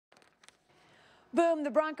Boom,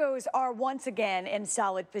 the Broncos are once again in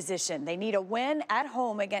solid position. They need a win at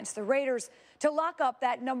home against the Raiders to lock up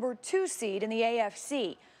that #2 seed in the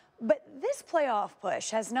AFC. But this playoff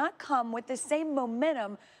push has not come with the same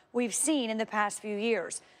momentum we've seen in the past few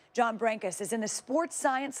years. John Brankus is in the sports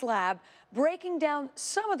science lab breaking down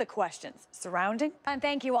some of the questions surrounding. And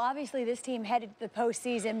thank you. Obviously, this team headed to the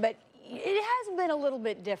postseason, but it has been a little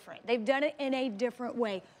bit different. They've done it in a different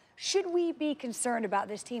way. Should we be concerned about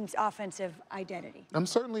this team's offensive identity? I'm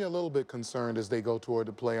certainly a little bit concerned as they go toward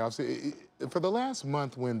the playoffs. For the last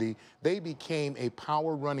month, Wendy, they became a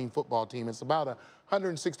power-running football team. It's about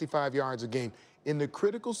 165 yards a game. In the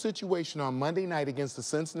critical situation on Monday night against the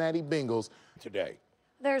Cincinnati Bengals today.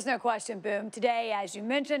 There's no question, Boom. Today, as you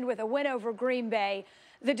mentioned, with a win over Green Bay,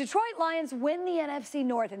 the Detroit Lions win the NFC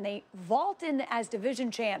North, and they vault in as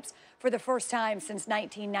division champs for the first time since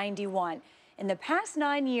 1991. In the past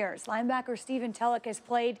 9 years, linebacker Stephen Tulloch has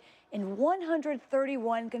played in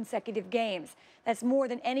 131 consecutive games. That's more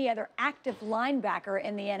than any other active linebacker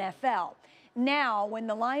in the NFL. Now, when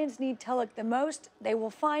the Lions need Tulloch the most, they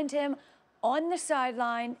will find him on the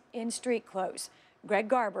sideline in street clothes. Greg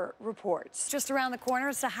Garber reports. Just around the corner,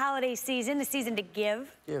 it's the holiday season, the season to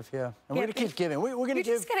give. Yeah. And we're going to keep giving. We're going to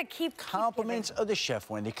give keep compliments of the chef,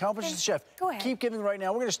 Wendy. Compliments of the chef. Go ahead. Keep giving right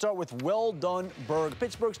now. We're going to start with well-done Berg.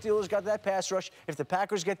 Pittsburgh Steelers got that pass rush. If the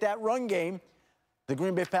Packers get that run game, the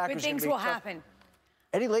Green Bay Packers... Good things will happen.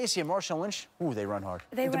 Eddie Lacy and Marshawn Lynch, ooh, they run hard.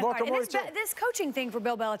 They run hard. And this coaching thing for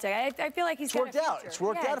Bill Belichick, I feel like he's got a future. It's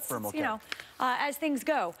worked out for him, okay. You know, as things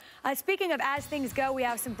go. Speaking of as things go, we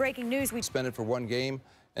have some breaking news. We suspended for one game.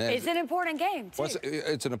 And it's an important game, too.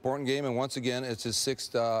 It's an important game, and once again, it's his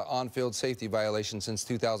 6th on-field safety violation since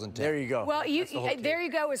 2010. There you go. Well, there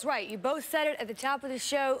you go is right. You both said it at the top of the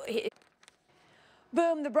show.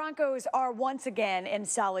 Boom, the Broncos are once again in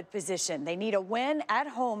solid position. They need a win at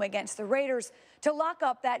home against the Raiders to lock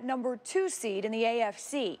up that #2 seed in the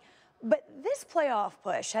AFC. But this playoff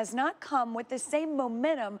push has not come with the same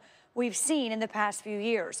momentum we've seen in the past few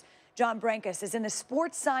years. John Brankus is in the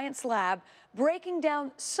sports science lab breaking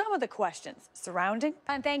down some of the questions surrounding.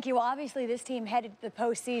 And thank you. Obviously, this team headed to the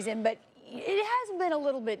postseason, but it has been a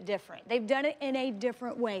little bit different. They've done it in a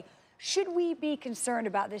different way. Should we be concerned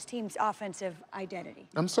about this team's offensive identity?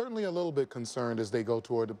 I'm certainly a little bit concerned as they go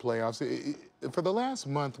toward the playoffs. For the last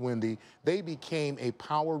month, Wendy, they became a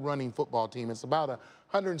power-running football team. It's about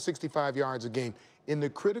 165 yards a game. In the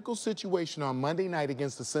critical situation on Monday night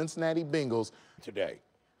against the Cincinnati Bengals today.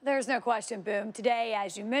 There's no question, Boom. Today,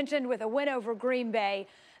 as you mentioned, with a win over Green Bay,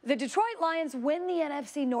 the Detroit Lions win the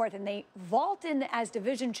NFC North, and they vault in as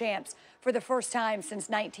division champs for the first time since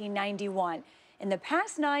 1991. In the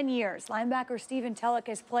past 9 years, linebacker Stephen Tulloch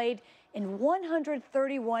has played in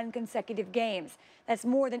 131 consecutive games. That's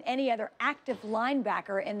more than any other active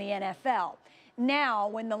linebacker in the NFL. Now,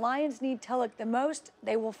 when the Lions need Tulloch the most,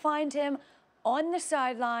 they will find him on the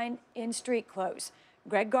sideline in street clothes.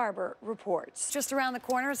 Greg Garber reports. Just around the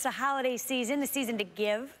corner, it's the holiday season, the season to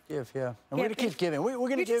give. And we're going to keep giving. We're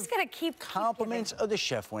going to give keep compliments of the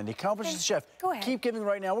chef, Wendy. Compliments of the chef. Go ahead. Keep giving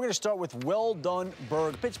right now. We're going to start with well-done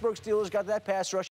Berg. Pittsburgh Steelers got that pass rush.